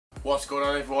What's going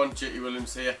on everyone, JT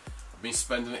Williams here. I've been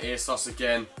spending at Asos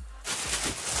again.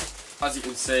 As you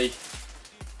can see,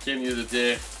 came the other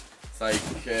day, it's like,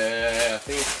 I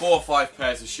think it's 4 or 5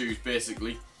 pairs of shoes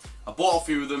basically. I bought a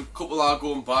few of them, a couple are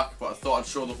going back, but I thought I'd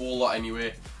show the whole lot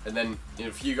anyway. And then, you know,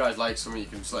 if you guys like something, you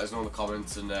can just let us know in the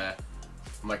comments and I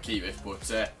might keep it.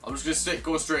 But I'm just going to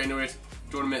go straight into it.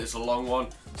 Don't want to make this a long one.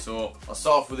 So I'll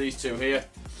start off with these two here.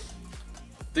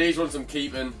 These ones I'm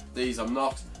keeping, these I'm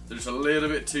not. They're just a little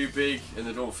bit too big and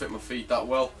they don't fit my feet that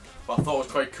well. But I thought it was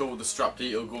quite cool with the strap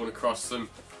detail going across them.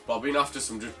 But I've been after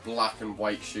some just black and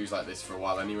white shoes like this for a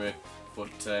while anyway. But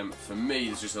for me,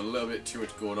 there's just a little bit too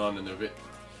much going on and they're a bit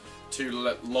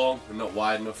too long and not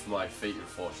wide enough for my feet,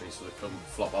 unfortunately, so they come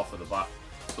flop off at the back.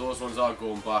 So those ones are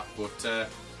going back, but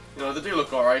you know, they do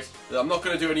look alright. I'm not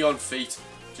going to do any on feet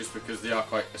just because they are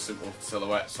quite a simple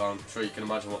silhouette, so I'm sure you can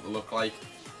imagine what they look like.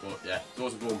 But yeah,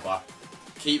 those are going back.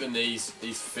 Keeping these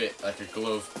fit like a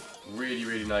glove,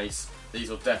 really nice.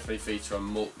 These will definitely feature on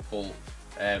multiple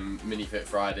mini fit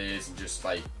Fridays and just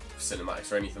like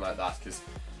cinematics or anything like that, because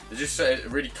they're just a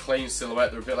really clean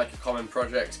silhouette. They're a bit like a common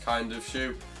project kind of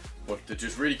shoe, but they're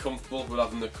just really comfortable with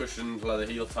having the cushioned leather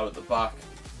heel tab at the back,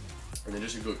 and they're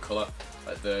just a good colour,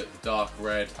 like the dark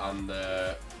red and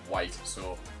the white.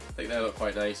 So I think they look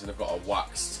quite nice, and they've got a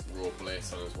waxed rope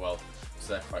lace on as well.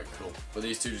 So they're quite cool. But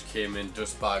these two just came in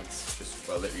dust bags, just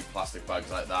well, literally plastic bags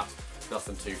like that.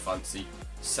 Nothing too fancy.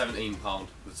 £17,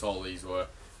 that's all these were.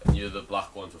 And the other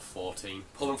black ones were 14.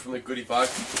 Pull them from the goodie bag.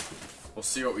 We'll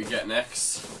see what we get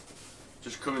next.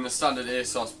 Just come in the standard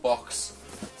Asos box.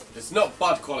 It's not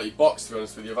bad quality box, to be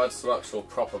honest with you. I've had some actual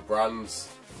proper brands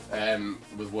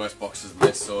with worse boxes than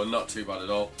this, so not too bad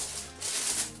at all.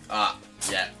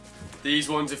 Yeah. These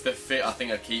ones, if they fit, I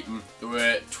think I'd keep them. They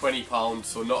were £20,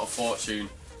 so not a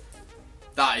fortune.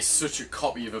 That is such a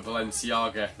copy of a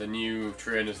Balenciaga, the new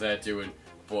trainers they're doing.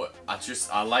 But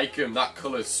I like them. That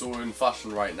colour is so in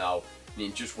fashion right now. You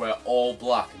can just wear all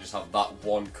black and just have that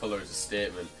one colour as a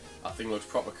statement. I think it looks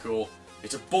proper cool.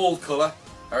 It's a bold colour.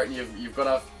 I reckon you've got to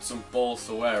have some balls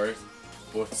to wear it.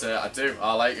 But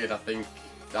I like it. I think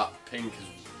that pink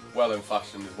is well in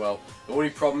fashion as well. The only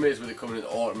problem is with it coming into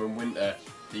autumn and winter,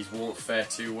 these won't fare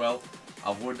too well.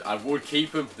 I would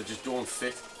keep them, they just don't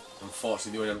fit.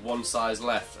 Unfortunately, they only had one size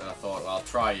left, and I thought, well, I'll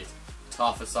try it. It's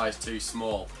half a size too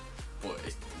small, but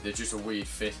they're just a weird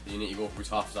fit. You need to go with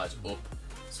half a size up.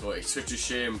 So it's such a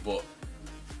shame, but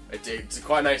it's a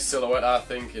quite nice silhouette, I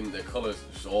think, and the colours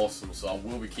are just awesome. So I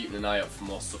will be keeping an eye out for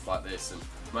more stuff like this, and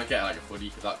I might get like a hoodie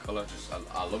for that colour.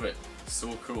 I love it. It's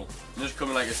so cool. And just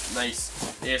coming like a nice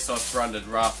Asos branded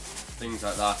wrap, things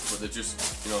like that. But they're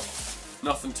just, you know,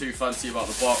 nothing too fancy about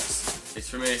the box. It's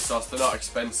from Asos. They're not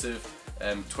expensive.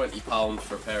 £20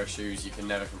 for a pair of shoes. You can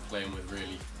never complain with,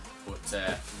 really.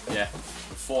 But yeah,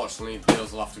 unfortunately,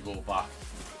 those will have to go back.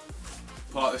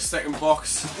 Part of the second box,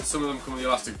 some of them come with the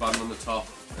elastic band on the top.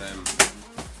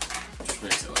 Just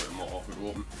makes it a little bit more awkward to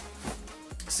open.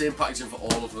 Same packaging for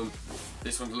all of them.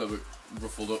 This one's a little bit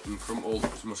ruffled up and crumpled,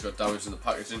 so much got damage in the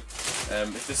packaging.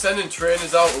 If they're sending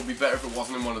trainers out, it would be better if it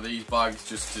wasn't in one of these bags,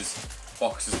 just as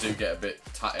boxes do get a bit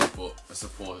tattered, but I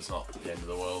suppose it's not the end of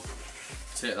the world.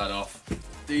 Take that off.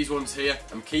 These ones here,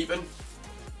 I'm keeping.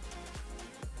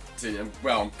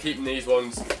 Well, I'm keeping these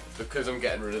ones because I'm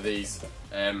getting rid of these.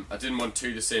 I didn't want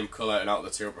two the same colour, and out of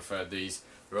the two I preferred these.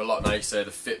 They're a lot nicer,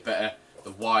 they fit better,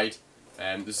 they're wide.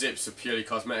 The zips are purely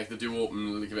cosmetic, they do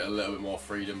open, they give it a little bit more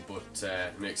freedom, but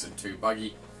it makes it too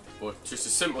baggy. But just a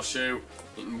simple shoe,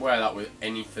 you can wear that with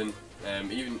anything.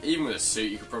 Even with a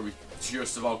suit, you could probably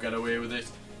just about get away with it.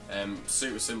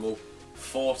 Super simple,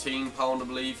 £14 I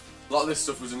believe. A lot of this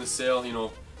stuff was in the sale, you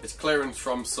know. It's clearance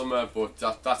from summer, but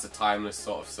that's a timeless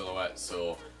sort of silhouette,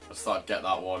 so I just thought I'd get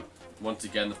that one. Once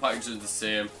again, the packaging is the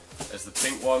same as the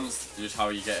pink ones, just how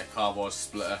you get a cardboard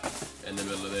splitter in the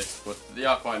middle of this. But they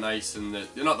are quite nice, and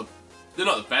they're not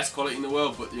the best quality in the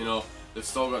world, but you know, they've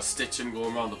still got stitching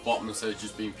going around the bottom instead of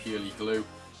just being purely glue,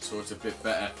 so it's a bit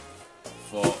better.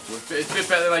 It's a bit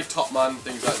better than like Top Man,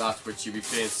 things like that, which you'd be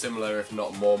paying similar if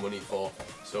not more money for.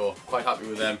 So quite happy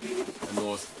with them, and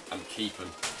those I'm keeping.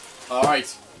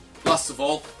 Alright, last of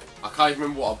all, I can't even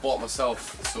remember what I bought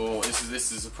myself, so this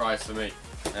is a surprise for me.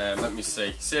 Let me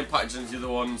see. Same packaging as the other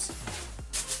ones.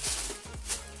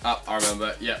 I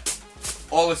remember, yeah.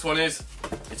 All this one is,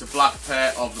 it's a black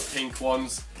pair of the pink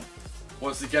ones.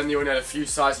 Once again, they only had a few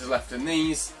sizes left in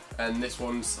these, and this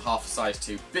one's half a size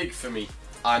too big for me.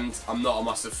 And I'm not a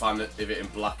massive fan of it in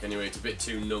black anyway. It's a bit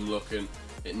too numb looking.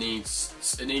 It needs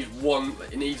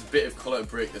a bit of colour to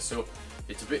break this up.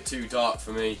 It's a bit too dark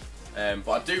for me. But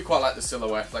I do quite like the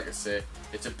silhouette, like I say.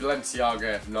 It's a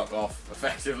Balenciaga knockoff,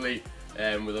 effectively,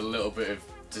 with a little bit of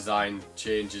design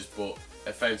changes, but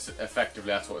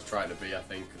effectively that's what it's trying to be. I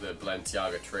think the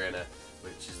Balenciaga trainer,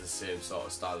 which is the same sort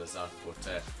of style as that,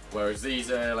 but whereas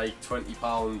these are like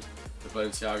 £20, the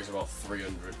Balenciaga's about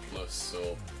 300 plus.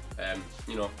 So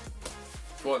you know,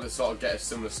 if you want to sort of get a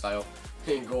similar style,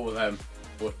 you can go with them.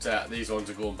 But these ones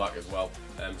are going back as well.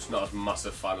 Just not as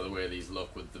massive fan of the way these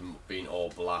look with them being all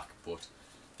black, but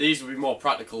these will be more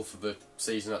practical for the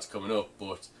season that's coming up.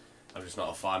 But I'm just not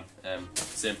a fan.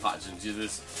 Same packaging as the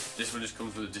others. This one just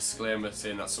comes with a disclaimer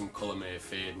saying that some colour may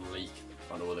fade and leak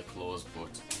on other clothes, but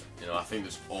you know, I think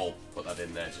just all put that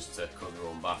in there just to cover their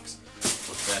own backs.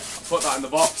 But I'll put that in the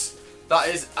box. That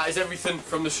is everything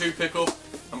from the shoe pickup.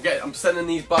 I'm sending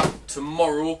these back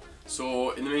tomorrow.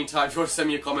 So in the meantime, if you want to send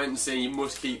me a comment and say you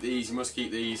must keep these,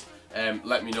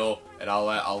 let me know and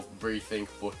I'll rethink.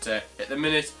 But at the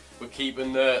minute, we're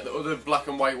keeping the other black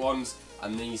and white ones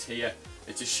and these here.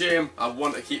 It's a shame. I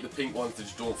want to keep the pink ones, they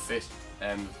just don't fit.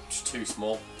 Just too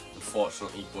small,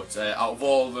 unfortunately. But out of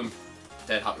all of them,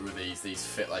 dead happy with these. These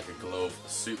fit like a glove,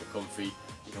 super comfy.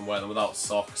 You can wear them without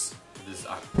socks. There's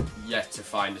yet to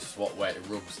find a spot where it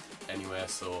rubs anywhere,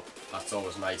 so that's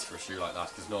always nice for a shoe like that,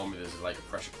 because normally there's like a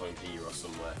pressure point here or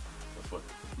somewhere. But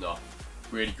no,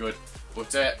 really good.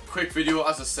 But quick video,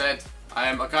 as I said,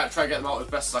 I can't try to get them out as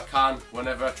best as I can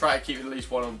whenever. I try to keep it at least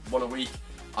one a week.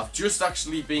 I've just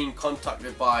actually been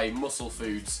contacted by Muscle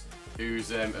Foods,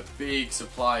 who's a big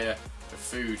supplier of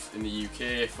food in the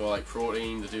UK for like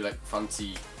protein. They do like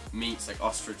fancy meats like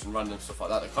ostrich and random stuff like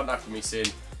that. They contacted me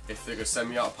saying if they could send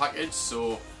me out a package,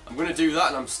 so I'm going to do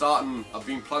that, and I've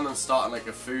been planning on starting like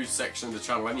a food section of the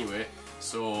channel anyway,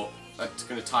 so that's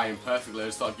going to tie in perfectly. I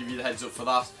just thought I'd give you the heads up for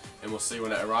that, and we'll see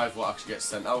when it arrives what actually gets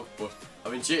sent out. But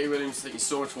I've been JT Williams, thank you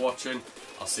so much for watching.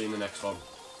 I'll see you in the next one.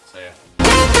 See ya.